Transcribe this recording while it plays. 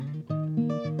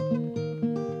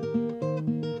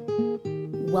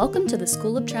Welcome to the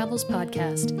School of Travel's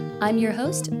podcast. I'm your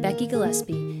host, Becky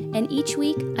Gillespie, and each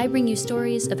week I bring you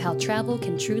stories of how travel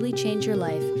can truly change your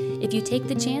life if you take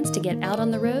the chance to get out on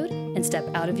the road and step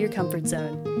out of your comfort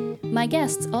zone. My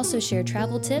guests also share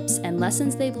travel tips and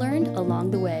lessons they've learned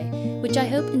along the way, which I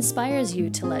hope inspires you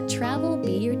to let travel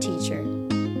be your teacher.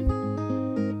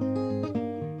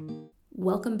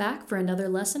 Welcome back for another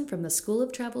lesson from the School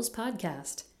of Travel's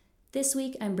podcast. This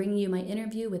week I'm bringing you my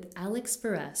interview with Alex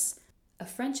Faress, a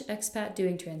French expat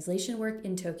doing translation work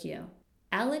in Tokyo.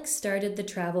 Alex started the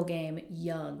travel game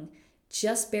young,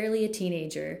 just barely a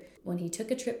teenager, when he took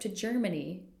a trip to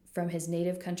Germany from his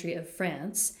native country of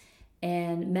France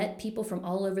and met people from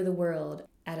all over the world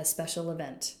at a special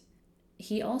event.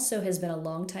 He also has been a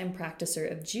longtime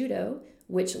practicer of judo,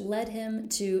 which led him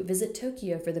to visit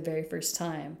Tokyo for the very first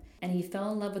time, and he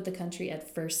fell in love with the country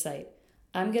at first sight.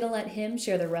 I'm going to let him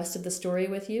share the rest of the story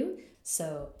with you,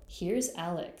 so here's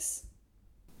Alex.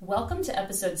 Welcome to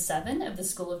episode 7 of the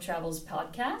School of Travel's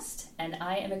podcast, and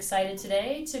I am excited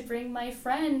today to bring my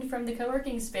friend from the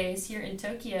co-working space here in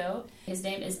Tokyo. His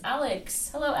name is Alex.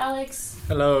 Hello, Alex.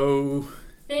 Hello.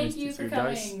 Thank you for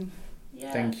coming.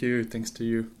 Yeah. Thank you. Thanks to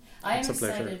you. I am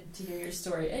excited to hear your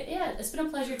story. It's been a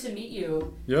pleasure to meet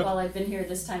you while I've been here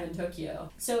this time in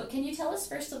Tokyo. So can you tell us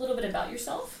first a little bit about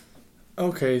yourself?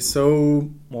 Okay,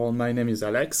 so, my name is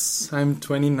Alex. I'm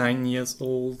 29 years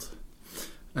old.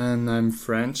 And I'm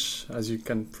French, as you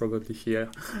can probably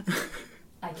hear.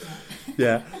 I can't.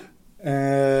 Yeah.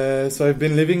 So I've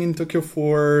been living in Tokyo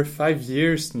for 5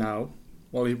 years now.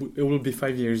 Well, it will be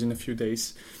 5 years in a few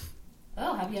days.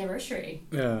 Oh, happy anniversary.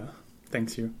 Yeah,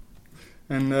 thanks you.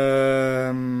 And,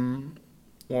 I'm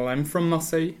from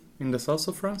Marseille, in the south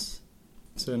of France.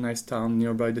 It's a nice town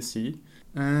nearby the sea.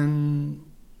 And,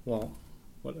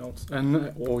 what else?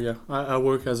 And, I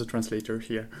work as a translator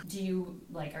here. Are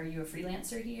you a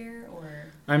freelancer here,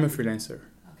 or? I'm a freelancer.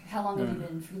 Okay. How long have you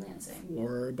been freelancing?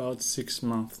 For about 6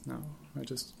 months now.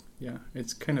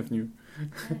 It's kind of new.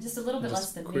 Just a little bit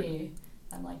less than me.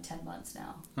 I'm like 10 months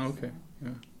now. Okay,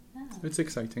 so. Yeah. It's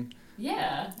exciting.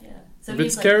 Yeah. So a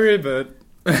bit scary, but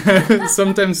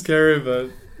sometimes scary, but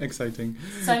exciting.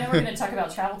 So I know we're going to talk about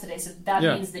travel today, so that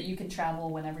means that you can travel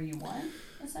whenever you want?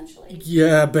 Essentially?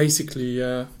 Yeah, basically,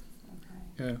 yeah.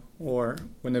 Okay. Yeah, or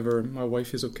whenever my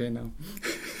wife is okay now.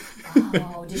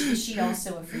 Oh, is she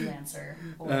also a freelancer?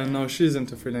 Or? No, she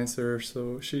isn't a freelancer,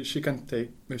 so she can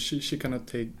take, she cannot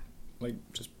take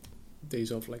just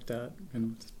days off like that,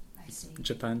 I see.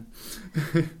 Japan.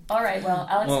 All right, well,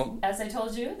 Alex, as I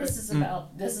told you, this is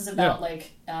about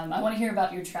I want to hear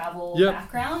about your travel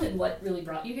background and what really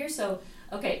brought you here. So,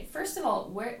 okay, first of all,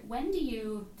 when do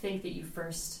you think that you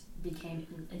first became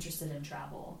interested in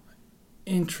travel?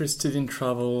 Interested in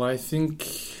travel, I think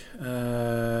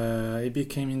I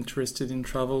became interested in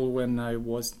travel when I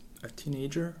was a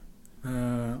teenager.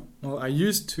 I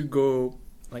used to go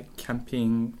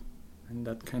camping and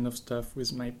that kind of stuff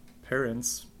with my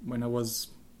parents when I was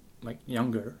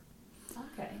younger.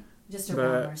 Okay, just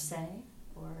around Marseille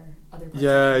or other parts?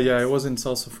 Yeah, I was in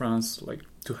south of France,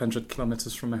 200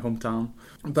 kilometers from my hometown.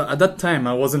 But at that time,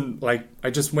 I wasn't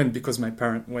I just went because my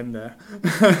parent went there.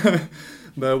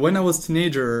 But when I was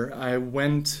teenager, I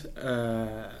went.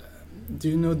 Do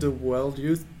you know the World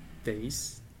Youth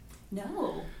Days?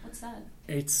 No, what's that?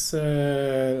 It's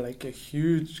a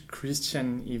huge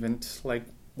Christian event,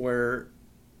 where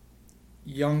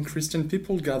young Christian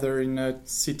people gather in a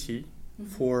city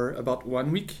for about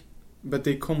 1 week, but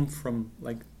they come from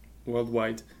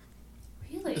worldwide.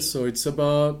 Really? So it's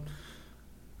about.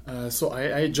 So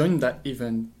I joined that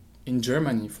event in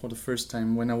Germany for the first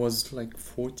time when I was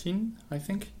 14, I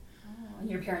think. Oh, and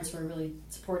your parents were really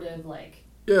supportive,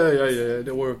 Yeah,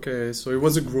 they were okay. So it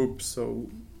was a group. So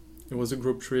it was a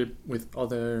group trip with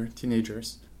other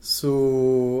teenagers.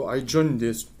 So I joined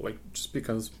this just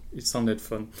because it sounded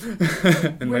fun.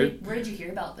 And where did you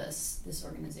hear about this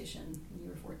organization when you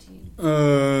were 14?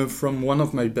 From one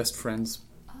of my best friends.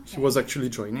 Okay. He was actually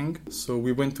joining, so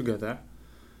we went together.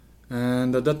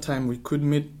 And at that time we could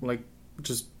meet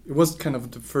it was kind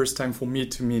of the first time for me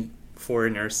to meet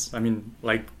foreigners. I mean,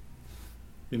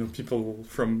 people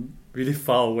from really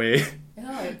far away.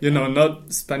 Oh,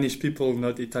 not Spanish people,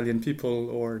 not Italian people,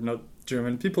 or not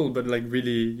German people, but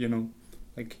really,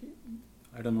 I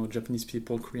don't know, Japanese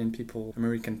people, Korean people,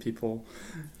 American people.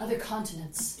 Other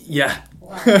continents. Yeah.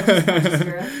 Wow, it's not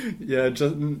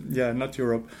just Europe. Not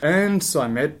Europe. And so I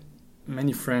met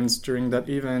many friends during that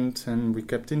event, and we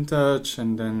kept in touch,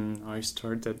 and then I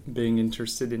started being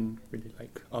interested in really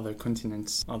other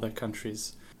continents, other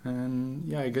countries.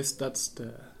 And I guess that's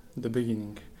the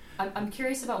beginning. I'm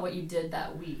curious about what you did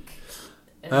that week.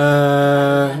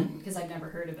 Because I've never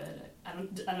heard of it. I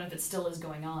don't know if it still is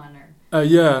going on or.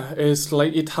 Yeah, it's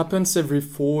like it happens every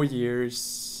 4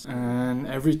 years, and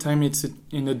every time it's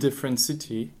in a different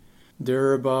city. There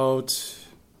are about,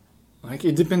 like,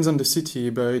 it depends on the city,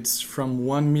 but it's from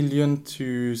 1 million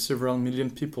to several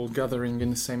million people gathering in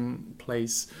the same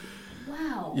place.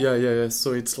 Wow. Yeah.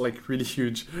 So it's like really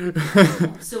huge.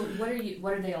 So what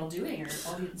are they all doing?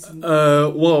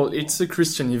 Well, it's a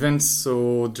Christian event,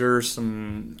 so there are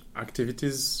some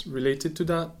activities related to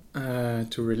that,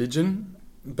 to religion,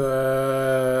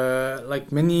 but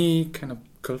like many kind of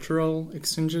cultural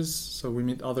exchanges. So we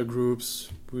meet other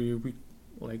groups.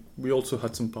 We also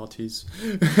had some parties.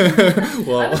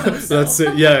 Well, that's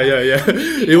it. Yeah.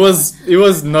 It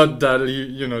was not that,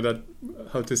 that,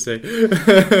 how to say.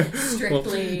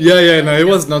 Strictly. Well, no, it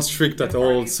was not strict at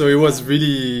all. So it was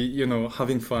really,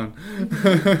 having fun.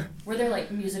 Were there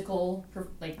like musical,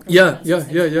 Yeah.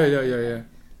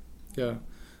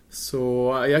 So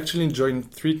I actually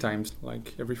joined 3 times,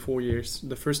 like every 4 years.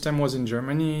 The first time was in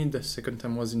Germany. The second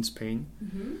time was in Spain.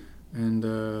 Mm-hmm. And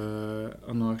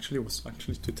no, actually it was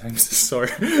 2 times. Sorry.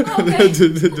 Okay.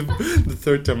 the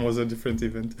third time was a different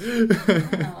event.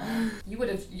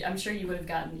 I'm sure you would have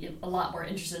gotten a lot more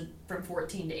interested from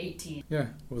 14 to 18. Yeah, it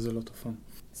was a lot of fun.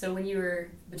 So when you were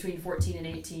between 14 and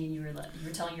 18, you were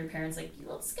telling your parents, like,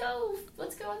 let's go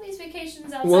on these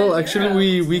vacations outside. Well,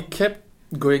 actually we kept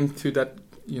going to that,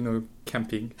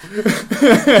 camping.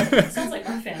 Sounds like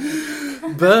my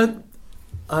family. But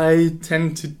I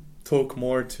tend to talk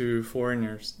more to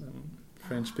foreigners than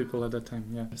French people at that time,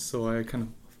 yeah. So I kind of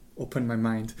opened my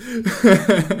mind.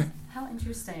 How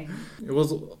interesting. It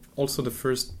was also the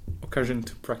first occasion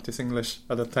to practice English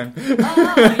at that time.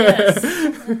 Oh, yes.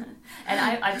 And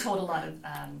I've told a lot of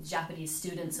Japanese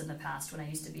students in the past, when I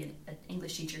used to be an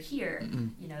English teacher here,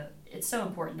 it's so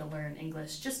important to learn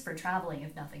English just for traveling,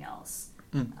 if nothing else.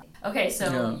 Okay,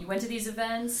 so you went to these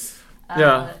events.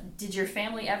 Did your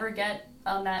family ever get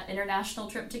on that international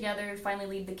trip together, finally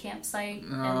leave the campsite?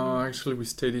 No, actually we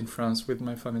stayed in France with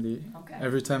my family. Okay.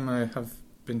 Every time I have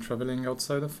been traveling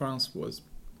outside of France was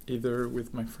either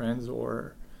with my friends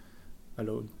or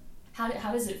alone. How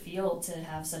does it feel to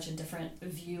have such a different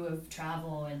view of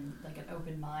travel and like an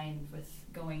open mind with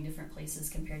going different places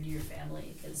compared to your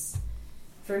family? Because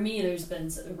for me, there's been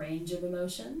a range of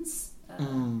emotions,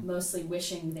 mostly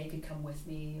wishing they could come with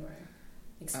me or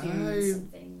experience some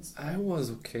things. I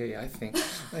was okay, I think.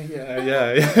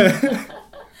 Yeah.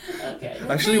 Okay.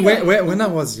 Actually, when I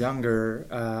was younger,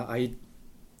 I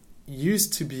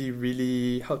used to be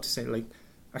really, how to say, like,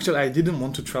 actually I didn't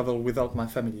want to travel without my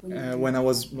family. When I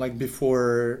was like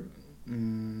before,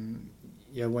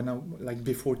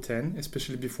 before 10,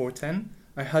 especially before 10,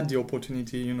 I had the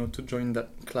opportunity, to join that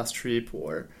class trip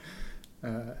or,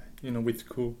 with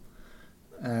school.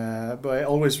 But I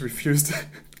always refused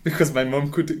because my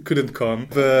mom couldn't come.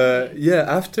 But yeah,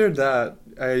 after that,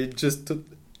 I just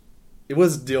it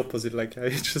was the opposite. Like I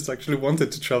just actually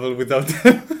wanted to travel without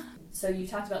them. So you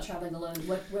talked about traveling alone.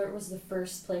 Where was the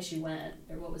first place you went,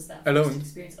 or what was that alone first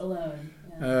experience? Alone.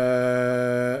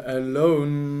 Yeah.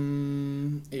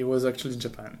 Alone. It was actually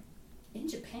Japan. In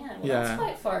Japan. Well, that's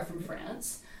quite far from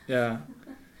France. Yeah.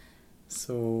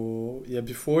 So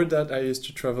before that, I used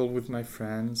to travel with my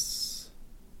friends.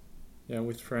 Yeah,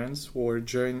 with friends or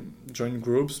join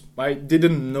groups. I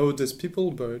didn't know these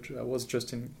people, but I was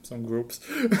just in some groups.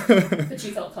 But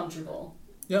you felt comfortable.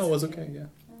 Yeah, it was okay.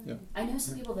 Yeah. I know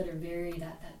some people that are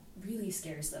that really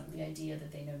scares them, the idea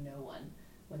that they know no one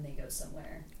when they go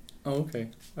somewhere. Oh,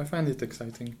 okay. I find it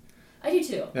exciting. I do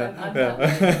too. Yeah.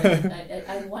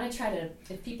 I want to try to,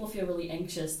 if people feel really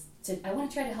anxious, I want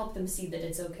to try to help them see that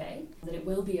it's okay, that it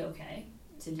will be okay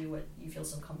to do what you feel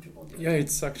so comfortable doing. Yeah,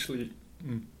 it's actually,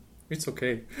 it's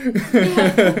okay.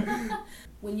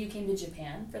 When you came to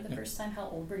Japan for the first time, how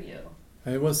old were you?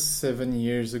 It was 7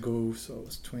 years ago, so I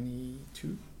was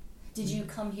 22. Did you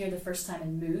come here the first time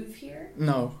and move here?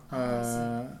 No,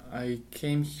 I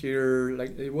came here,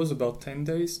 it was about 10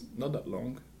 days, not that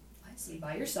long. I see,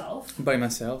 by yourself? By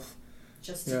myself.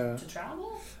 Just to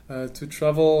travel? To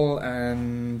travel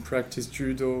and practice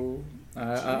judo.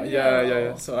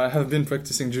 Yeah. So I have been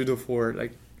practicing judo for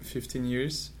 15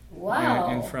 years. Wow.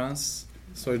 In France.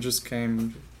 So I just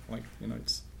came,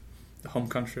 it's the home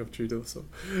country of judo, so.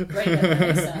 Right, that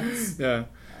makes sense. Yeah.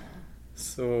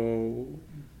 So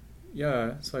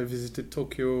I visited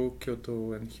Tokyo,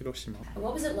 Kyoto, and Hiroshima.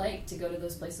 What was it like to go to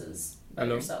those places by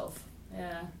yourself?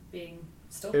 Yeah, being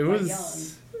still quite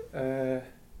young.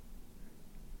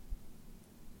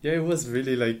 It was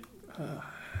really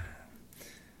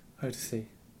how to say,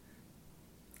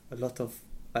 a lot of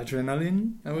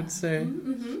adrenaline, I would say.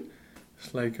 Mm-hmm.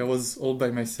 Like I was all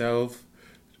by myself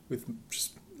with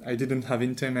just I didn't have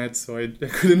internet, so I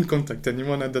couldn't contact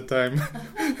anyone at the time.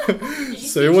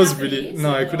 So it was really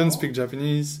no, I couldn't speak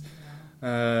Japanese.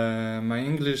 My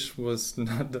English was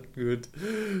not that good.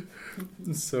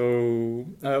 So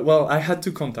well, I had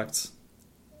two contacts.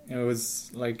 It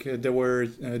was like there were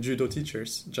judo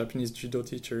teachers, Japanese judo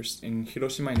teachers in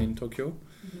Hiroshima and in Tokyo.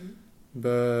 Mm-hmm.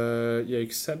 But yeah,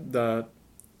 except that,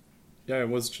 yeah, it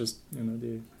was just,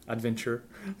 the adventure.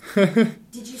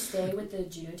 Did you stay with the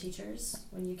judo teachers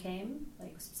when you came?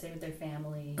 Like, stay with their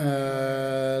family?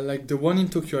 Like the one in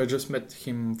Tokyo, I just met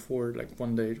him for like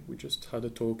one day. We just had a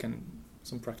talk and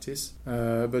some practice.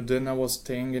 But then I was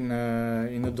staying in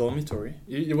a dormitory.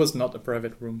 It was not a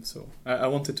private room, so I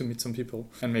wanted to meet some people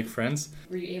and make friends.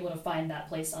 Were you able to find that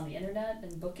place on the internet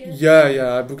and book it?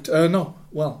 Yeah, I booked... no,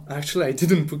 well, actually I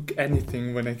didn't book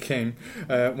anything when I came.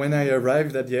 When I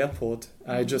arrived at the airport,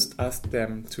 I just asked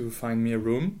them to find me a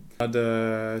room at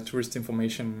the tourist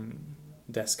information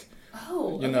desk.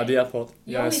 Oh, okay. At the airport.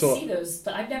 You always see those,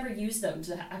 but I've never used them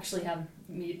to actually have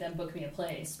them book me a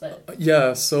place. But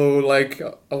yeah, so like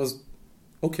I was,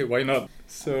 okay, why not?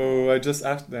 So I just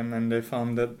asked them, and they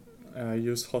found that I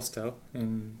used hostel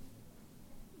in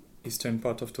eastern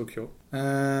part of Tokyo,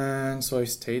 and so I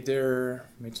stayed there,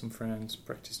 made some friends,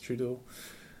 practiced judo.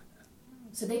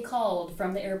 So they called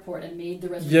from the airport and made the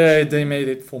reservation? Yeah, they made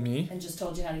it for me. And just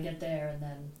told you how to get there and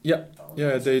then...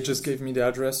 Yeah, they just gave me the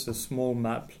address, a small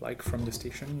map, like from the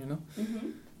station,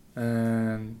 Mm-hmm.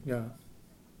 And yeah.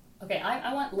 Okay,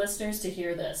 I want listeners to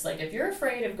hear this. Like, if you're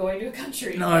afraid of going to a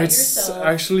country by yourself,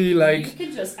 actually like... You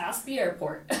can just ask the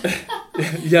airport.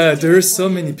 Yeah, there are so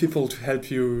many people to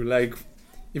help you, like...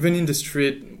 Even in the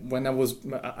street, when I was...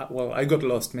 Well, I got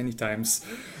lost many times.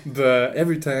 But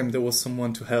every time there was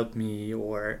someone to help me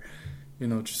or,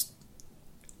 just...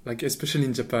 Like, especially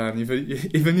in Japan,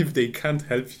 even if they can't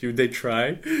help you, they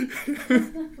try.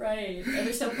 Right. And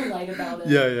they're so polite about it.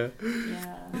 Yeah.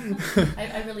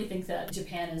 I really think that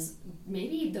Japan is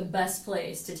maybe the best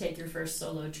place to take your first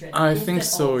solo trip. I think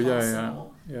so, yeah.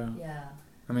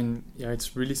 I mean,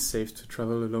 it's really safe to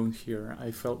travel alone here.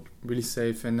 I felt really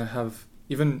safe, and I have...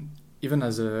 Even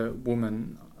as a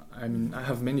woman, I mean, I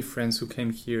have many friends who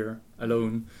came here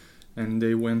alone, and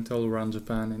they went all around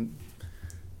Japan, and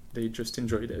they just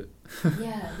enjoyed it.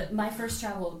 Yeah, my first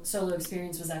travel solo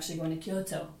experience was actually going to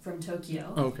Kyoto from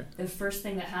Tokyo. Oh, okay. The first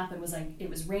thing that happened was it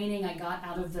was raining. I got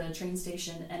out of the train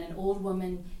station, and an old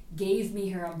woman gave me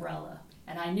her umbrella,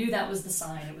 and I knew that was the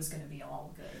sign it was going to be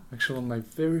all good. Actually, on my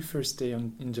very first day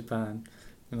in Japan,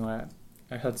 I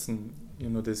had some,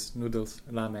 this noodles,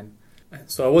 ramen.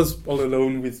 So I was all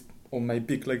alone with all my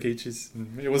big luggages.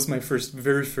 It was my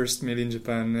very first meal in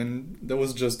Japan, and there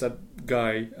was just that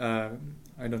guy.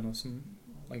 I don't know,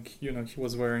 he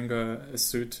was wearing a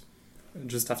suit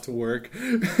just after work.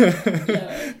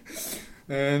 Yeah.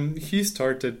 And he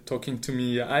started talking to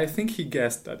me. I think he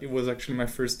guessed that it was actually my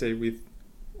first day with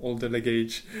all the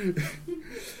luggage.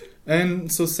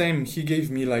 And so same, he gave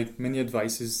me like many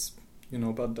advices,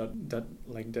 about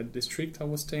that district I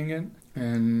was staying in.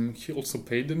 And he also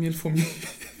paid the meal for me.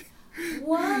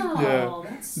 Wow. Yeah.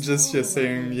 That's just so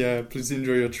saying, please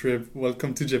enjoy your trip.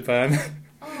 Welcome to Japan.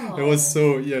 Oh. It was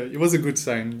it was a good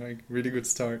sign, like really good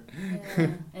start. Yeah.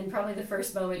 And probably the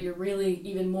first moment you're really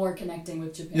even more connecting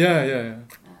with Japan. Yeah.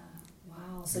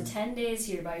 Wow. So 10 days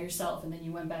here by yourself, and then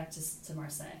you went back to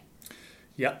Marseille.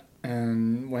 Yeah.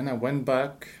 And when I went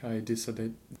back, I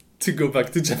decided to go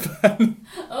back to Japan.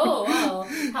 Oh, wow.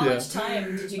 How much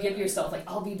time did you give yourself? Like,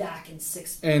 I'll be back in 6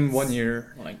 months. And 1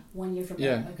 year. 1 year from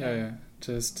now? Okay. Yeah.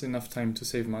 Just enough time to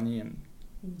save money and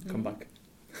come back.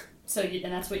 So,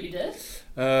 and that's what you did?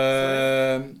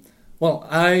 Well,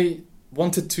 I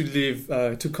wanted to leave,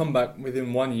 to come back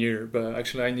within 1 year, but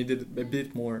actually I needed a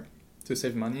bit more to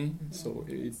save money, so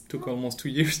it took almost 2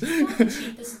 years. Not the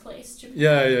cheapest place, Japan.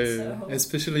 Yeah. So.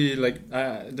 Especially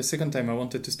the second time I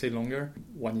wanted to stay longer,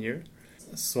 1 year,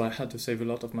 so I had to save a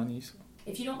lot of money. So.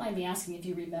 If you don't mind me asking, if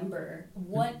you remember,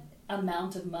 what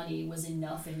amount of money was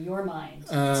enough in your mind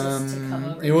to come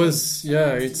over? It was,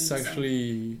 it's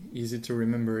actually easy to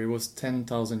remember. It was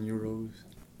 10,000 euros,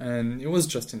 and it was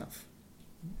just enough.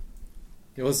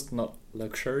 It was not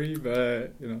luxury,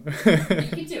 but you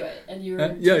could do it, and you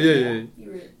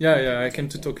were I came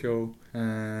to Tokyo,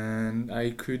 and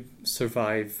I could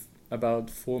survive about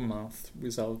 4 months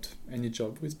without any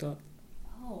job with that.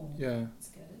 Oh, yeah, that's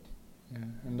good. Yeah,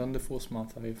 and on the 4th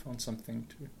month, I found something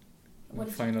to be. What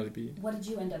did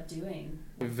you end up doing?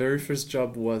 The very first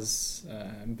job was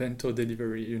bento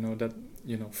delivery.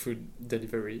 Food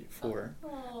delivery for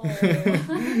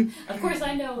Oh, of course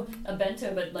I know a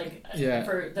bento, but like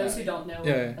for those who don't know,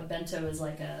 a bento is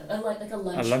like a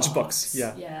lunch box.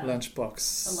 Lunch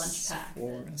box. A lunch pack.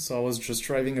 So I was just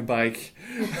driving a bike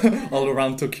all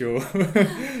around Tokyo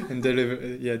and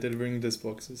delivering these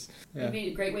boxes. Yeah. It'd be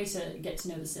a great way to get to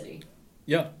know the city.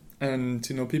 Yeah, and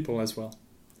to know people as well.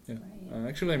 Yeah, right.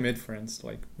 Actually, I made friends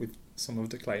like with some of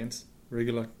the clients.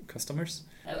 Regular customers.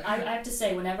 I have to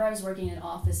say, whenever I was working in an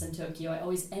office in Tokyo, I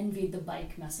always envied the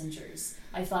bike messengers.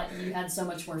 I thought you had so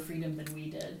much more freedom than we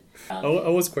did. I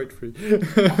was quite free.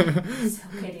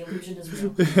 Okay, the illusion is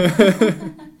real.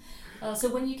 So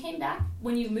when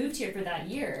you moved here for that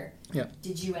year,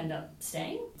 did you end up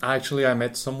staying? Actually, I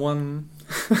met someone.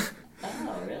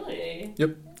 Oh, really?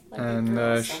 Yep. Like and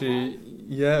a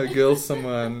girl,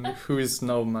 someone who is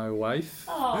now my wife.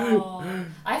 Oh,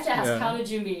 I have to ask, how did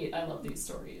you meet? I love these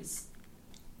stories.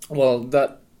 Well,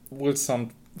 that will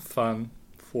sound fun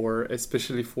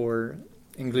especially for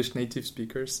English native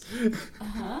speakers.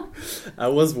 Uh-huh. I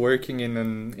was working in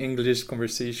an English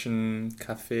conversation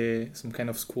cafe, some kind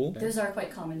of school. Those are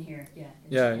quite common here.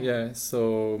 Yeah.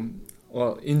 So.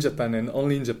 Well, in Japan and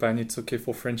only in Japan, it's okay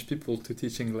for French people to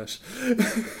teach English. I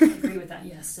agree with that.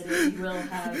 Yes, you will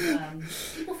have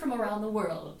people from around the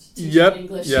world teaching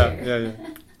English here.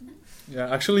 Yeah.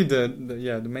 Actually, the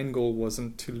main goal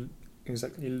wasn't to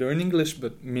exactly learn English,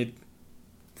 but meet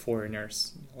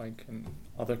foreigners like in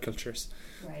other cultures.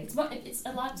 Right. It's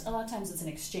a lot of times it's an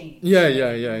exchange. Yeah.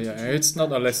 It's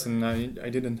not a lesson. I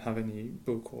didn't have any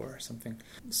book or something.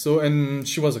 So, and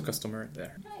she was a customer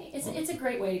there. Right. It's a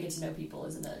great way to get to know people,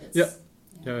 isn't it? Yeah.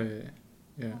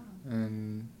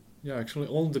 And actually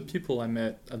all the people I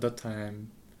met at that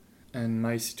time and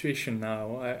my situation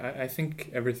now, I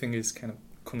think everything is kind of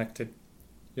connected.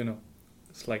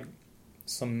 It's like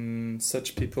some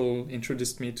such people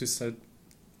introduced me to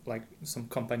some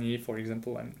company, for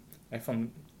example, and I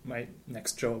found my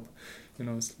next job.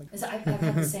 It's like I've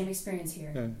had the same experience here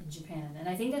in Japan, and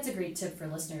I think that's a great tip for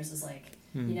listeners. Is like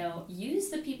use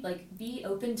the people, like be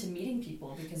open to meeting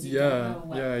people because you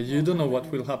don't know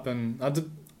what will happen.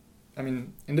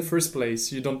 In the first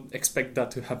place, you don't expect that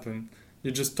to happen.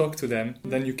 You just talk to them,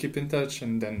 then you keep in touch,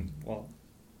 and then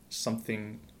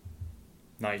something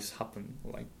nice happen.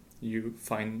 Like you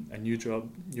find a new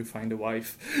job, you find a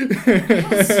wife.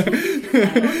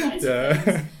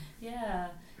 Yeah.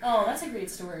 Oh, that's a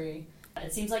great story.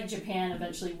 It seems like Japan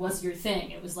eventually was your thing.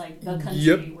 It was like the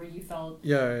country where you felt...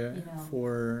 Yeah.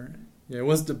 It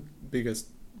was the biggest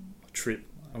trip,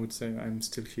 I would say. I'm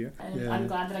still here. And I'm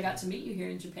glad that I got to meet you here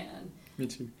in Japan. Me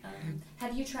too.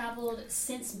 Have you traveled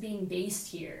since being based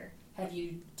here?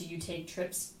 Do you take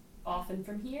trips often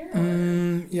from here?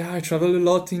 I travel a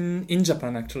lot in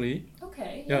Japan, actually.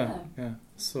 Okay, yeah.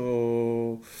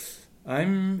 So...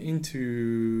 I'm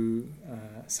into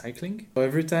cycling. So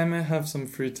every time I have some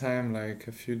free time, like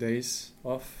a few days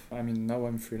off, now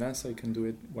I'm freelance, I can do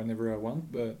it whenever I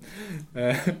want, but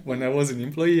when I was an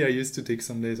employee, I used to take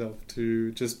some days off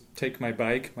to just take my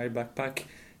bike, my backpack,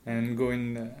 and go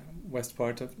in the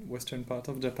western part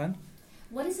of Japan.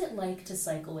 What is it like to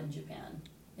cycle in Japan?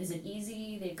 Is it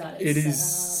easy? They've got it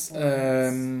set up?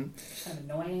 Or kind of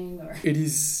annoying? Or? It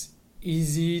is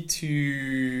easy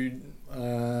to...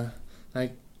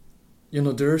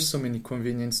 there are so many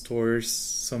convenience stores,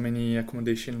 so many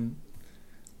accommodation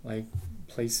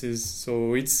places,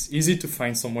 so it's easy to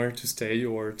find somewhere to stay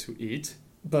or to eat.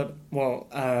 But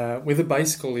with a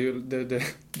bicycle,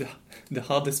 the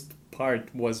hardest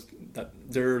part was that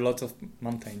there are a lot of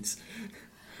mountains.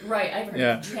 Right, I've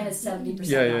heard Japan is 70% mountains.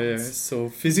 Yeah. So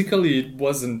physically it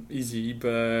wasn't easy,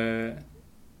 but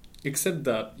except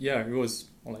that, it was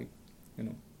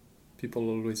people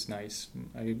always nice.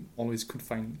 I always could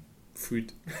find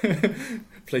food,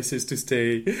 places to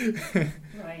stay.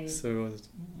 Right. So it was,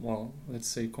 let's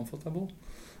say comfortable.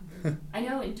 I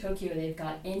know in Tokyo they've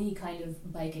got any kind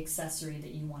of bike accessory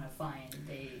that you want to find.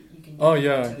 You can. Oh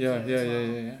yeah.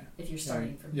 If you're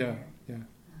starting from here. Yeah.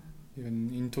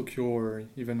 Even in Tokyo or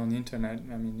even on the internet,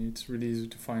 it's really easy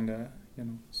to find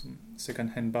some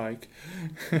second-hand bike.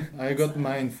 I got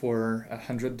mine for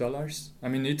 $100.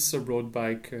 It's a road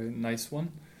bike, a nice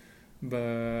one,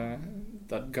 but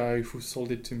that guy who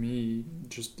sold it to me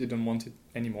just didn't want it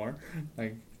anymore.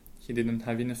 He didn't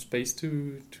have enough space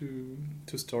to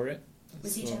store it.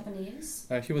 Was he Japanese?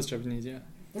 He was Japanese, yeah.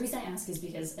 The reason I ask is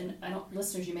because, and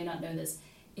listeners, you may not know this,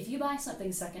 if you buy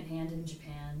something secondhand in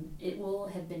Japan, it will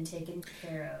have been taken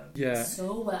care of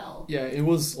so well. Yeah, it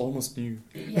was almost new.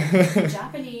 Yeah, the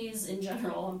Japanese in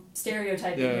general, I'm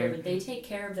stereotyping here, but they take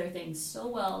care of their things so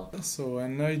well. So,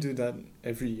 and I do that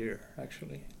every year,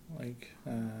 actually.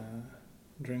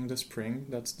 During the spring,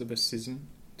 that's the best season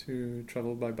to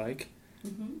travel by bike.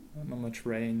 Not much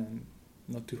rain and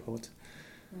not too hot.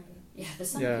 Right. Yeah, the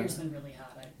summer here's been really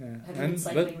hot. Have you been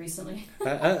cycling recently?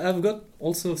 I've got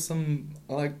also some,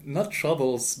 like, not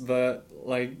troubles, but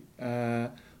like,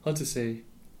 how to say,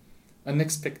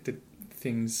 unexpected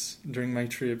things during my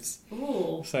trips.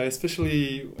 Ooh. So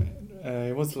especially,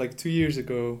 it was like 2 years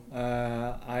ago,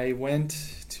 I went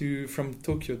from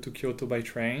Tokyo to Kyoto by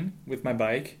train with my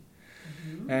bike,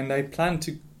 and I planned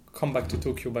to come back to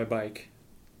Tokyo by bike.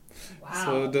 Wow.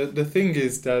 So the thing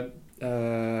is that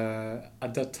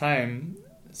at that time,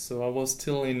 so I was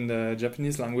still in the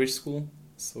Japanese language school,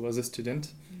 so I was a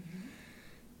student,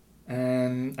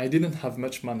 and I didn't have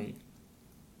much money.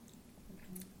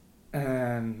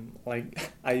 And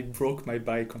like I broke my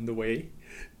bike on the way.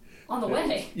 On the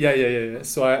way? Yeah.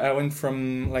 So I went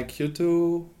from like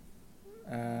Kyoto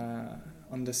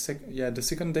on the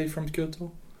second day from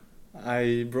Kyoto.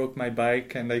 I broke my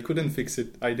bike and I couldn't fix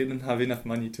it. I didn't have enough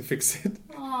money to fix it.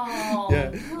 Oh,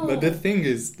 yeah. no. But the thing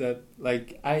is that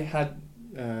like I had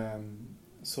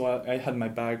I had my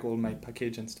bag, all my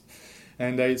package and stuff.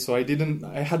 And I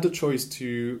had the choice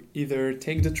to either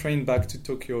take the train back to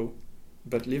Tokyo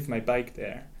but leave my bike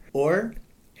there, or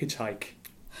hitchhike.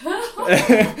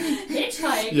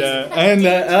 Hitchhike? Yeah, and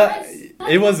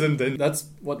it wasn't. And that's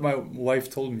what my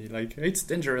wife told me. Like, it's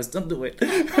dangerous, don't do it.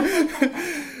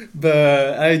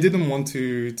 But I didn't want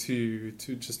to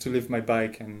just to leave my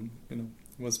bike, and it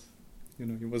was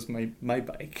my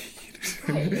bike.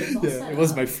 Right, it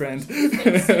was my friend.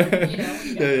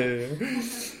 Yeah.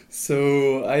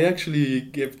 So I actually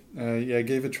gave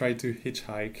a try to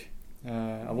hitchhike.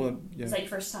 It's like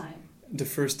first time. The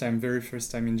very first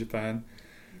time in Japan.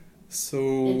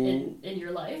 So in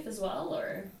your life as well,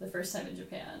 or the first time in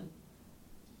Japan?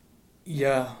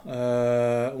 Yeah.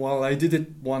 Well, I did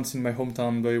it once in my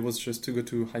hometown, but it was just to go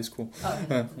to high school. Oh,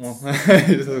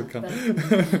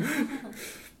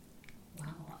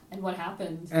 Wow. And what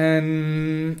happened?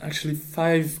 And actually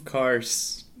 5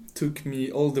 cars took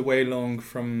me all the way along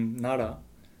from Nara.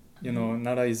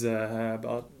 Nara is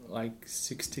about like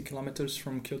 60 kilometers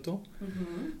from Kyoto.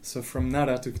 So from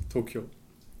Nara to Tokyo.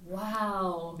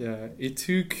 Wow. Yeah, it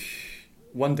took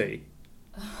 1 day.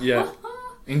 Yeah,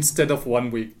 instead of 1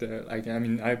 week.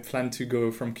 I planned to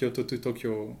go from Kyoto to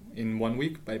Tokyo in 1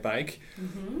 week by bike.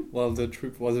 Well, the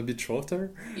trip was a bit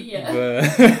shorter. Yeah.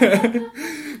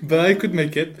 But I could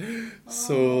make it.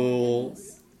 Oh,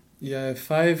 Yeah,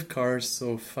 5 cars.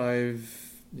 So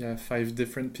 5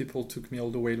 different people took me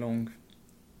all the way along.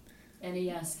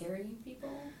 Any scary people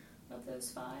of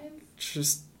those 5?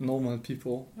 Just normal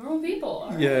people. Normal people. All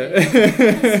right. Yeah. So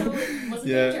it wasn't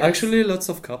dangerous. Actually lots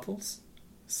of couples.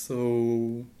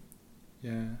 So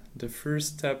yeah, the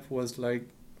first step was like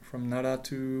from Nara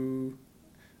to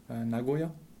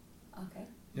Nagoya. Okay.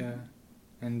 Yeah,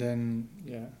 and then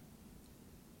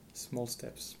small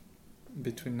steps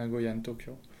between Nagoya and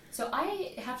Tokyo. So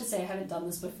I have to say I haven't done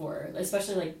this before,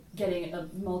 especially like getting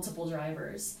multiple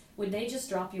drivers. Would they just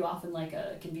drop you off in like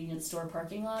a convenience store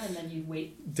parking lot and then you'd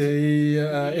wait?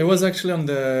 It was actually on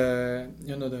the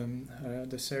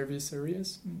the service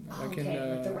areas. Like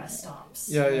the rest stops.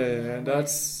 Yeah.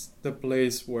 That's the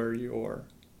place where you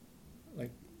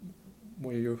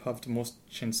have the most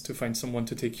chance to find someone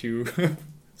to take you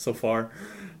so far.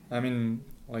 I mean,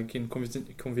 like in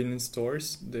convenience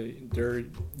stores, they're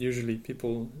usually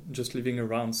people just living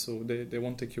around, so they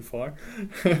won't take you far.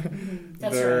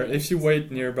 That's right. If you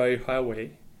wait nearby a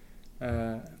highway,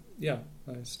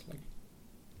 it's like.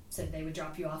 So they would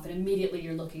drop you off, and immediately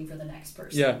you're looking for the next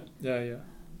person. Yeah.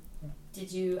 Did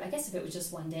you? I guess if it was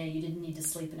just 1 day, you didn't need to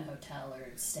sleep in a hotel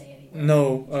or stay anywhere.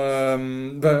 No,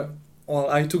 but. Well,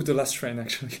 I took the last train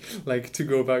actually, like to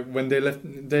go back. When they left,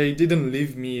 they didn't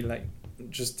leave me like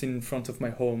just in front of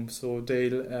my home. So they,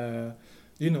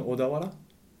 Odawara?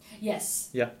 Yes.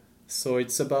 Yeah. So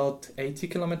it's about 80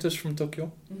 kilometers from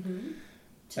Tokyo.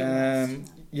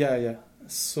 Yeah.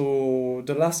 So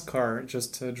the last car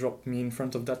just dropped me in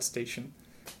front of that station,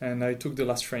 and I took the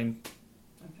last train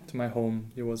to my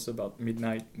home. It was about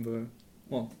midnight, but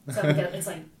well. So it's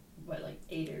like. What, like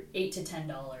 $8 to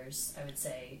 $10, I would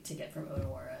say, to get from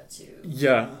Odawara to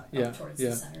towards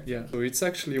the center. Yeah. So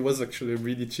it was actually a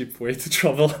really cheap way to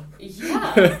travel.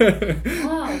 Yeah.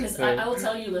 Wow. Because I will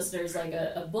tell you, listeners, like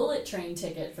a bullet train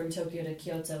ticket from Tokyo to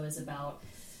Kyoto is about,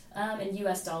 in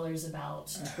US dollars, about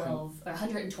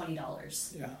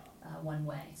 $120. Yeah. One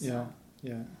way. So.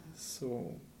 Yeah.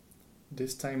 So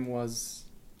this time was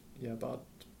about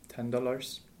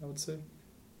 $10, I would say.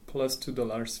 Plus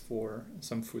 $2 for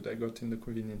some food I got in the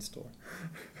convenience store.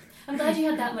 I'm glad you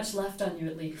had that much left on you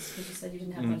at least, because you said you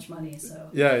didn't have much money. So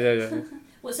Yeah.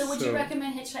 Well, so would you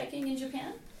recommend hitchhiking in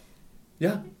Japan?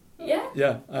 Yeah. Yeah?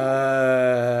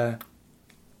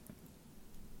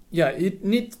 Yeah.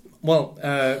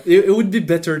 It would be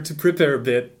better to prepare a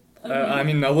bit. Okay. I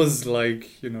mean, I was like,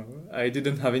 I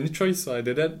didn't have any choice, so I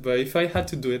did it. But if I had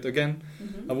to do it again,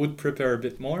 I would prepare a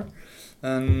bit more.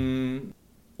 And,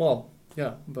 but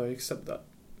except that.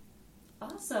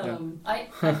 Awesome. Yeah. I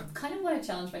kind of want to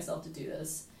challenge myself to do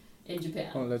this in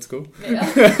Japan. Oh, let's go. Yeah.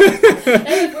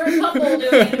 Hey, we're a couple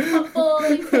doing it. A couple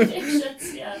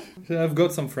predictions, yeah. I've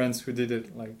got some friends who did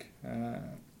it. Like,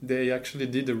 they actually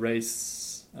did a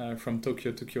race from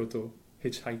Tokyo to Kyoto.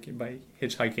 Hitchhiking. A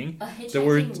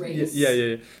hitchhiking race?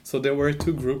 Yeah. So there were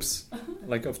two groups,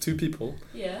 like of two people.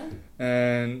 Yeah.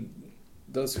 And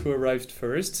those who arrived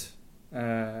first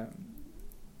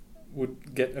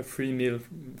would get a free meal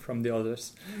from the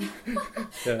others.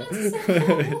 Yeah.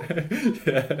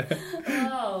 Yeah.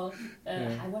 Wow.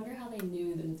 I wonder how they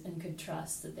knew and could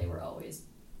trust that they were always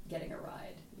getting a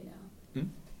ride,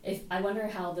 I wonder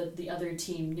how the other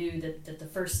team knew that the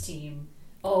first team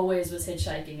always was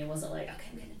hitchhiking and wasn't like, okay,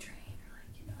 I'm going to train, or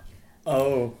like,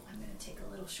 Oh. I'm going to take a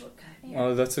little shortcut here.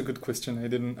 Oh, that's a good question. I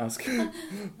didn't ask.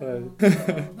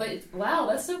 But wow,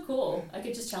 that's so cool. I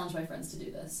could just challenge my friends to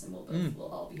do this, and we'll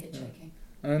all be hitchhiking.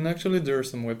 Yeah. And actually, there are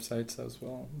some websites as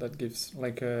well that gives,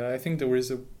 like, I think there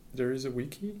is a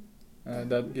wiki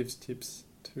that gives tips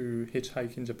to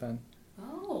hitchhike in Japan.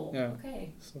 Oh, yeah.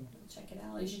 Okay. So check it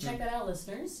out. You should check that out,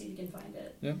 listeners. See if you can find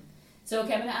it. Yeah. So,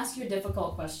 okay, I'm going to ask you a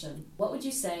difficult question. What would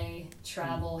you say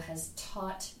travel has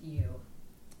taught you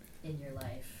in your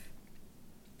life?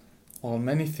 Well,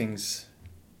 many things.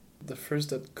 The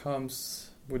first that comes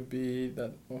would be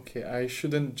that, okay, I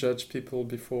shouldn't judge people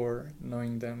before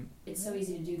knowing them. It's so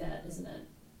easy to do that, isn't it?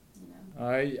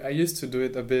 I used to do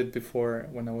it a bit before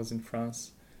when I was in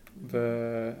France.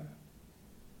 But,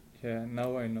 yeah,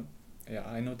 now I know. Yeah,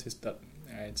 I noticed that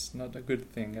it's not a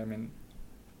good thing. I mean,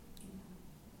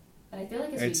 I feel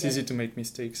like it's easy to make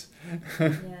mistakes.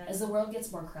 As the world gets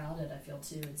more crowded, I feel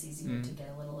too, it's easier to get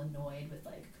a little annoyed with,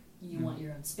 like, you want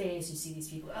your own space, you see these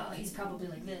people, oh, he's probably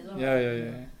like this. Oh.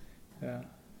 Yeah.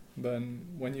 But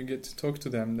when you get to talk to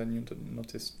them, then you don't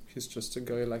notice he's just a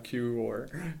guy like you, or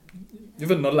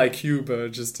even not like you,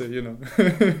 but just, Yeah,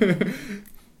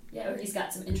 or he's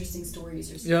got some interesting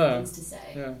stories or some things to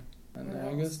say. Yeah. And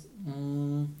I guess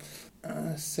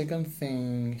second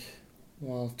thing,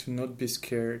 to not be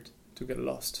scared to get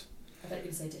lost. I thought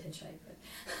you'd say to hitchhike, but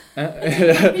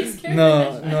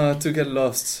no, to get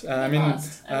lost.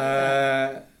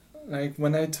 Like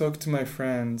when I talk to my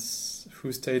friends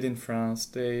who stayed in France,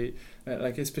 they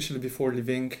like especially before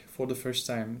leaving for the first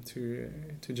time to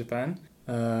Japan.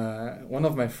 One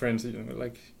of my friends,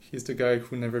 like he's the guy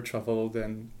who never traveled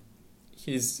and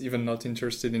he's even not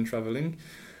interested in traveling.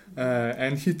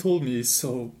 And he told me,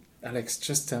 so Alex,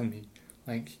 just tell me,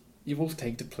 like, you will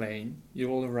take the plane, you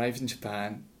will arrive in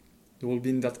Japan, you will be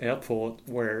in that airport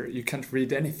where you can't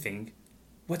read anything.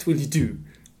 What will you do?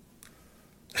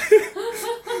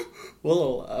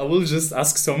 Well, I will just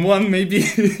ask someone maybe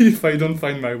if I don't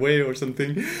find my way or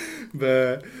something.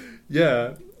 But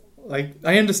yeah, like,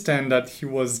 I understand that he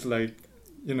was like,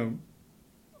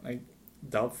 like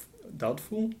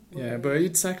doubtful. Yeah, but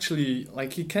it's actually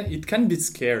like it can be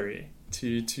scary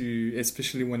to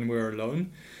especially when we're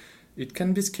alone. It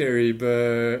can be scary,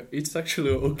 but it's actually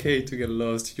okay to get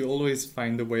lost. You always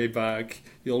find a way back.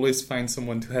 You always find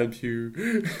someone to help you.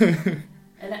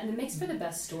 And it makes for the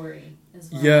best story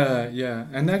as well. Yeah.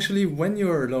 And actually, when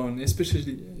you're alone,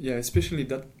 especially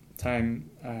that time,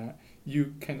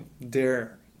 you kind of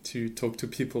dare to talk to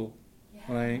people. Yeah,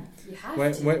 like you have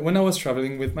to. When I was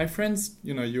traveling with my friends,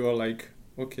 you are like,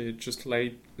 okay, just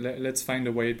like let's find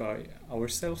a way by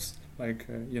ourselves. Like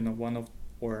one of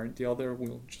or the other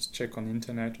will just check on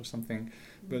internet or something.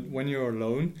 Mm-hmm. But when you're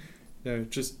alone,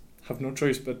 just have no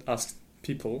choice but ask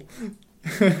people.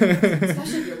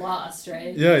 Especially if you're lost,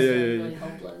 right? Yeah. Really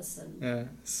helpless. And... Yeah.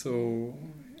 So,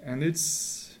 and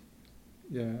it's,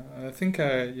 I think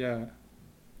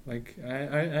like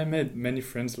I made many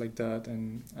friends like that,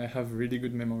 and I have really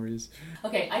good memories.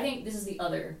 Okay, I think this is the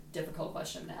other difficult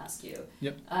question to ask you.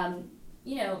 Yep.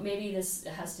 Maybe this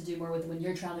has to do more with when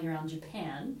you're traveling around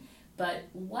Japan, but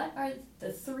what are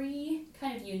the 3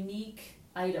 kind of unique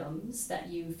items that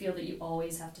you feel that you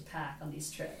always have to pack on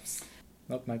these trips?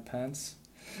 Not my pants.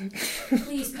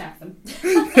 Please pack them.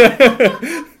 But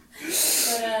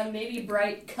maybe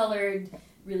bright colored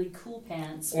really cool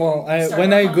pants. Well, start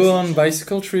when a I go on conversation.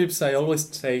 bicycle trips, I always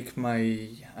take my...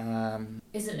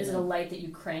 Is it a light that you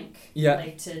crank? Yeah.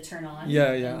 Like to turn on?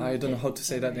 Yeah. and I don't know it how to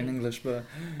say that in generate- English, but...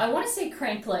 I want to say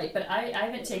crank light, but I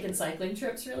haven't taken cycling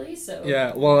trips really, so...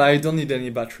 Yeah, well, I don't need any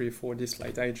battery for this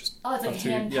light. I just Oh, it's like have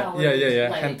to... hand-powered Yeah,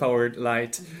 light. hand-powered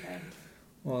light. Okay.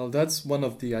 Well, that's one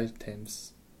of the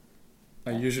items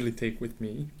I Yeah. usually take with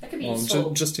me. That could be Well,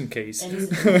 useful. just in case. And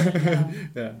yeah.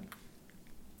 Yeah.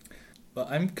 But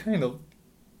I'm kind of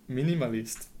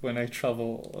minimalist when I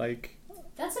travel. Like,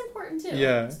 That's important too.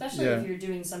 Yeah, Especially yeah. if you're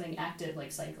doing something active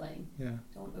like cycling. yeah.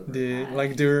 Don't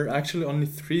There are actually only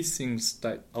 3 things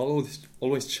that I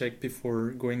always check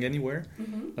before going anywhere.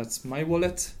 Mm-hmm. That's my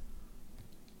wallet,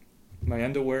 my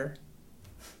underwear,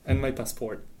 and my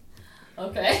passport.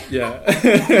 Okay. Yeah.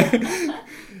 Who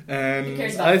And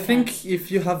cares about I the think cash? if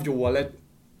you have your wallet,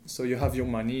 so you have your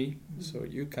money, so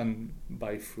you can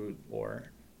buy food or,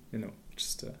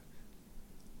 just,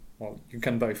 you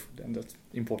can buy food, and that's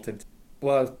important.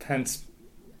 Well, pants.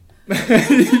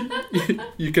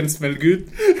 You can smell good.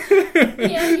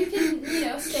 Yeah, you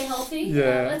can, stay healthy,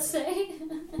 Yeah. let's say.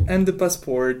 And the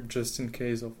passport, just in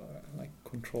case of,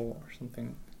 control or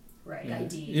something. Right, Yeah.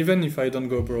 ID. Even if I don't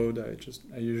go abroad,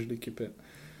 I usually keep it.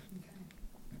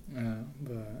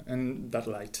 Okay. And that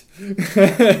light.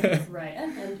 Right,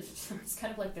 and it's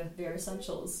kind of like the bare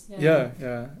essentials. Yeah.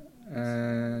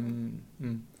 And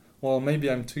well, maybe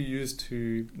I'm too used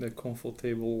to the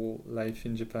comfortable life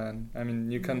in Japan. I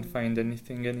mean, you can't find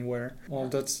anything anywhere. Well,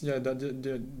 that's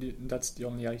that's the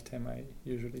only item I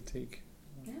usually take.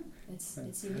 Yeah,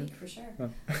 it's unique for sure.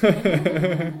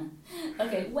 Yeah.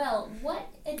 Okay, well, what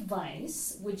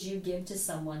advice would you give to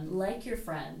someone like your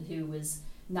friend who was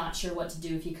not sure what to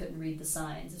do if he couldn't read the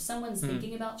signs? If someone's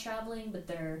thinking about traveling but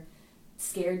they're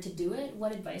scared to do it,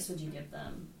 what advice would you give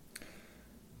them?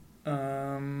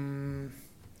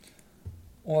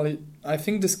 Well, I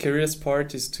think the scariest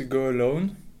part is to go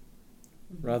alone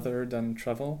rather than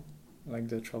travel, like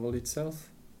the travel itself.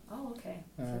 Oh, okay.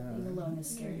 So being alone is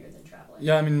scarier than traveling.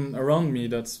 Yeah, I mean, around me,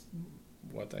 that's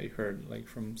what I heard, like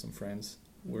from some friends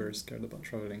who were scared about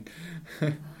traveling.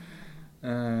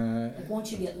 Like,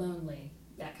 won't you get lonely?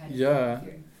 That kind of Yeah.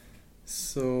 thing.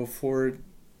 So for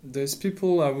those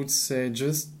people, I would say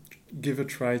just give a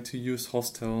try to use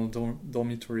hostel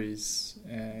dormitories.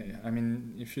 I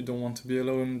mean, if you don't want to be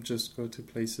alone, just go to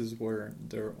places where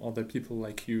there are other people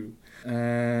like you,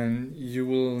 and you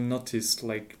will notice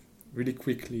like really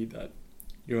quickly that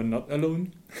you're not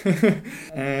alone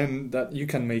and that you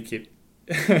can make it.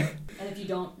 And if you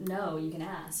don't know, you can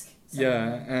ask.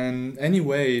 Yeah, and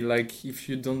anyway, like if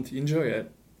you don't enjoy it,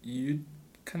 you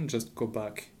can just go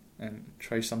back and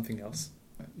try something else.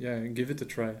 Yeah, give it a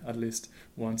try at least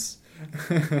once.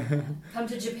 Come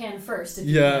to Japan first. If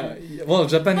Yeah, well,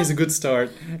 Japan is a good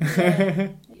start. Yeah.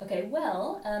 Okay,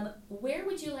 well, where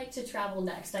would you like to travel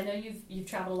next? I know you've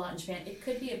traveled a lot in Japan. It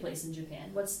could be a place in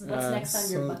Japan. What's next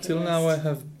on your bucket till list? now,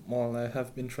 I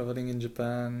have been traveling in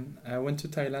Japan. I went to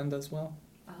Thailand as well.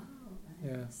 Oh,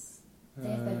 nice. Yeah. They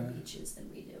have better beaches than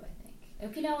we do, I think.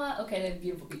 Okinawa, okay, they have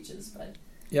beautiful beaches, but...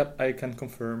 Yep, I can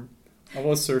confirm. I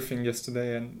was surfing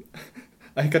yesterday and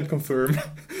I can confirm.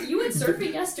 You went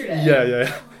surfing yesterday? Yeah.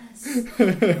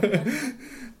 Yes.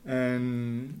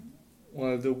 And,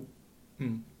 well, the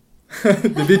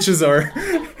beaches are...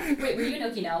 Wait, were you in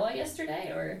Okinawa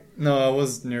yesterday, or...? No, I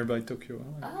was nearby Tokyo,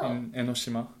 Oh. in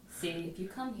Enoshima. See, if you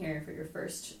come here for your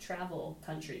first travel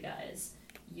country, guys,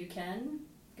 you can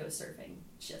go surfing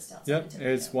just outside Yeah, of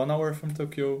Tokyo. it's 1 hour from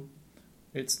Tokyo.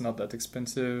 It's not that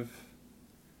expensive,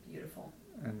 Beautiful.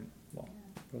 and, well,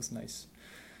 it was nice.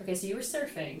 Okay, so you were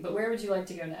surfing, but where would you like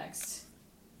to go next?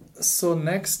 So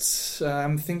next,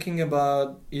 I'm thinking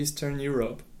about Eastern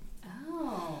Europe.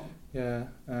 Oh. Yeah,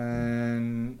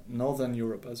 and Northern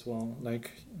Europe as well,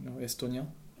 like Estonia.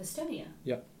 Estonia?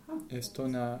 Yeah. Huh.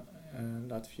 Estonia,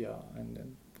 Latvia, and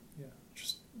then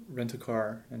just rent a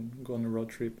car and go on a road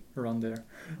trip around there.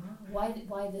 Why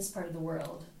this part of the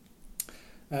world?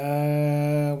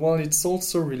 Well, it's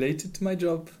also related to my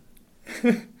job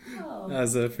Oh.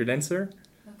 as a freelancer.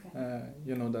 Okay.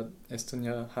 You know that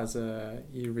Estonia has a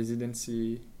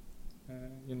e-residency.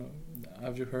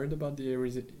 Have you heard about the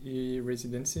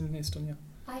e-residency in Estonia?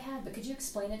 I had, but could you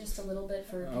explain it just a little bit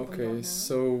for people who don't Okay, know?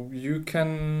 so you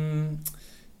can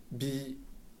be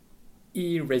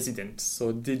e-resident,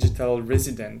 so digital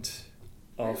resident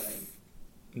of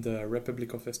the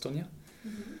Republic of Estonia.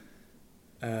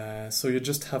 Mm-hmm. So you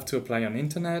just have to apply on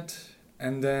internet,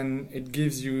 and then it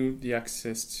gives you the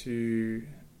access to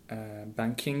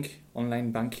banking,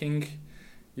 online banking.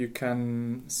 You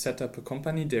can set up a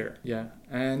company there,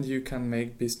 and you can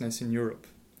make business in Europe.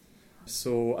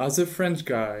 So as a French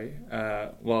guy,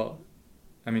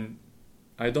 I mean,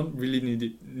 I don't really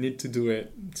need to do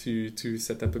it to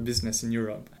set up a business in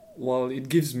Europe. Well, it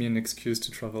gives me an excuse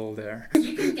to travel there.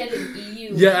 You can get an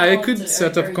EU. Yeah, I could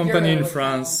set up a company in Euro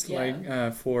France, account,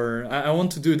 I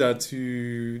want to do that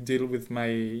to deal with my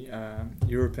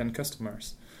European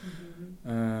customers.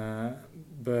 But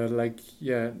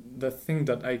the thing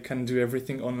that I can do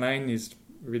everything online is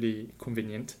really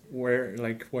convenient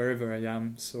wherever I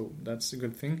am, so that's a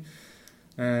good thing.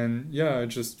 And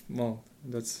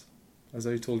that's, as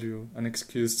I told you, an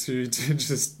excuse to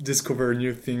just discover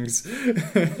new things.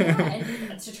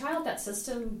 And to try out that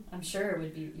system, I'm sure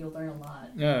you'll learn a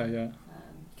lot. Yeah. You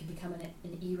can become an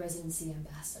e-residency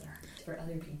ambassador for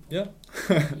other people. Yeah.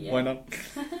 Why not?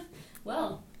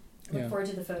 Well, look forward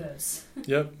to the photos.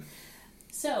 Yep.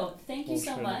 So, thank you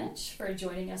so much for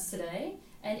joining us today.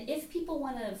 And if people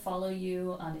want to follow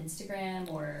you on Instagram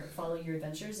or follow your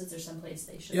adventures, is there someplace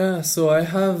they should? Yeah, so I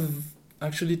have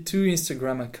actually 2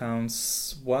 Instagram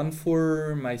accounts, one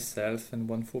for myself and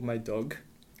one for my dog.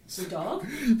 Your dog?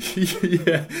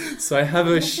 Yeah. So I have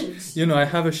a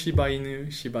Shiba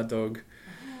Inu, Shiba dog.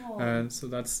 Oh. And so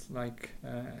that's like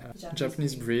a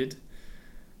Japanese breed.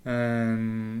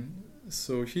 And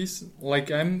so he's like,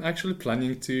 I'm actually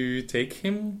planning to take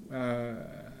him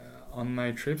on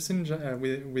my trips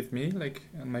with me, like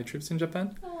on my trips in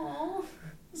Japan. Aww.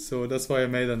 So that's why I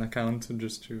made an account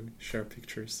to share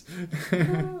pictures.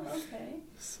 Okay.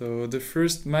 So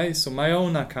my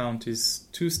own account is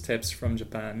 2 steps from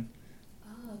Japan.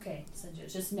 Oh, okay. So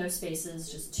just no spaces,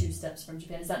 just 2 steps from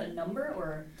Japan. Is that a number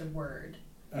or the word?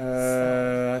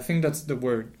 I think that's the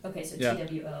word. Okay, so yeah.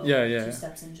 TWO. Yeah. 2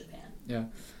 steps in Japan. Yeah.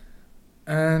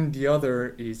 And the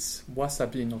other is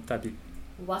Wasabi no Tabi.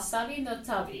 Wasabi no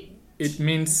Tabi. It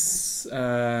means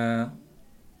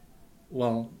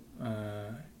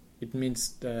it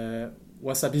means the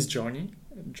wasabi's journey.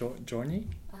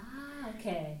 Ah,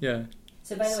 okay. Yeah.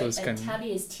 So by the way,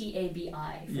 tabi is TABI.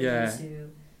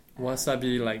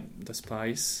 Wasabi, like the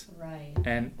spice. Right.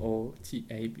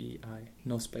 NOTABI,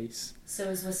 no space. So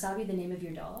is Wasabi the name of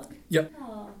your dog? Yep.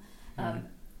 Oh.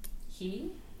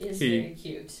 He is very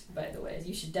cute, by the way.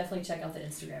 You should definitely check out the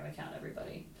Instagram account,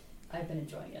 everybody. I've been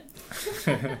enjoying it.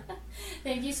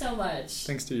 Thank you so much.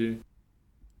 Thanks to you.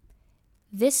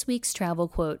 This week's travel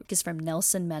quote is from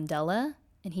Nelson Mandela,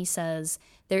 and he says,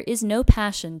 "There is no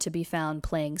passion to be found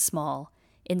playing small,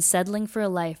 in settling for a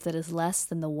life that is less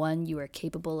than the one you are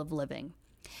capable of living."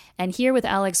 And here with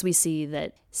Alex, we see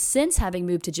that since having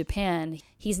moved to Japan,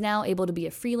 he's now able to be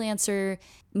a freelancer.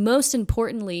 Most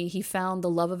importantly, he found the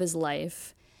love of his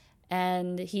life,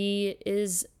 and he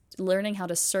is learning how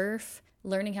to surf,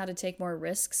 learning how to take more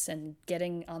risks, and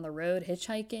getting on the road,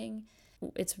 hitchhiking.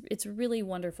 It's really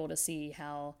wonderful to see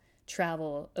how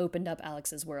travel opened up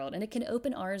Alex's world, and it can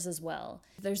open ours as well.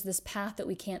 There's this path that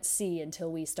we can't see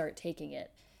until we start taking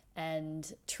it,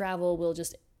 and travel will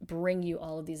just bring you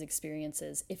all of these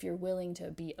experiences if you're willing to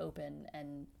be open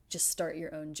and just start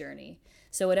your own journey.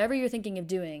 So whatever you're thinking of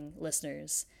doing,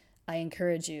 listeners, I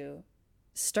encourage you,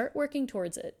 start working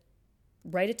towards it.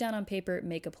 Write it down on paper,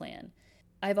 make a plan.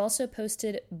 I've also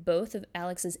posted both of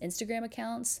Alex's Instagram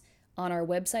accounts on our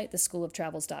website,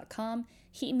 theschooloftravels.com.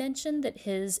 He mentioned that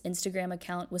his Instagram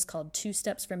account was called 2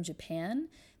 Steps from Japan,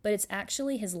 but it's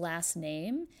actually his last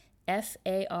name,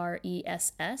 Faress,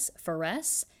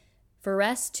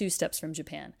 Faress, 2 Steps from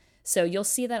Japan. So you'll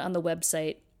see that on the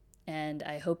website, and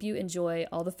I hope you enjoy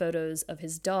all the photos of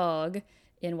his dog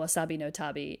in Wasabi no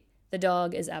Tabi. The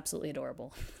dog is absolutely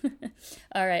adorable.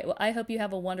 All right, well, I hope you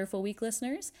have a wonderful week,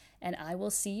 listeners, and I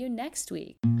will see you next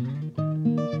week.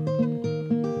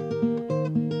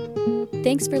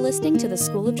 Thanks for listening to the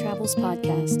School of Travels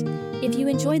podcast. If you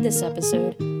enjoyed this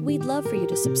episode, we'd love for you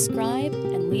to subscribe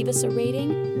and leave us a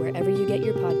rating wherever you get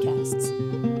your podcasts.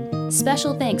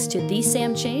 Special thanks to The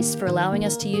Sam Chase for allowing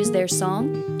us to use their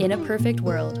song, In a Perfect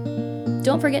World.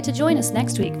 Don't forget to join us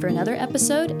next week for another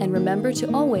episode, and remember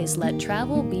to always let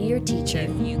travel be your teacher.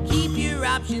 If you keep your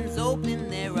options open,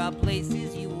 there are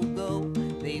places you will go.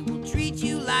 They will treat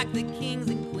you like the kings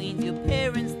and queens your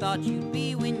parents thought you'd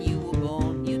be when you were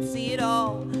born. You'd see it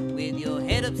all with your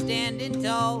head up standing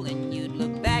tall, and you'd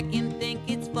look back and think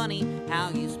it's funny how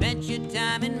you spent your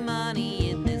time and money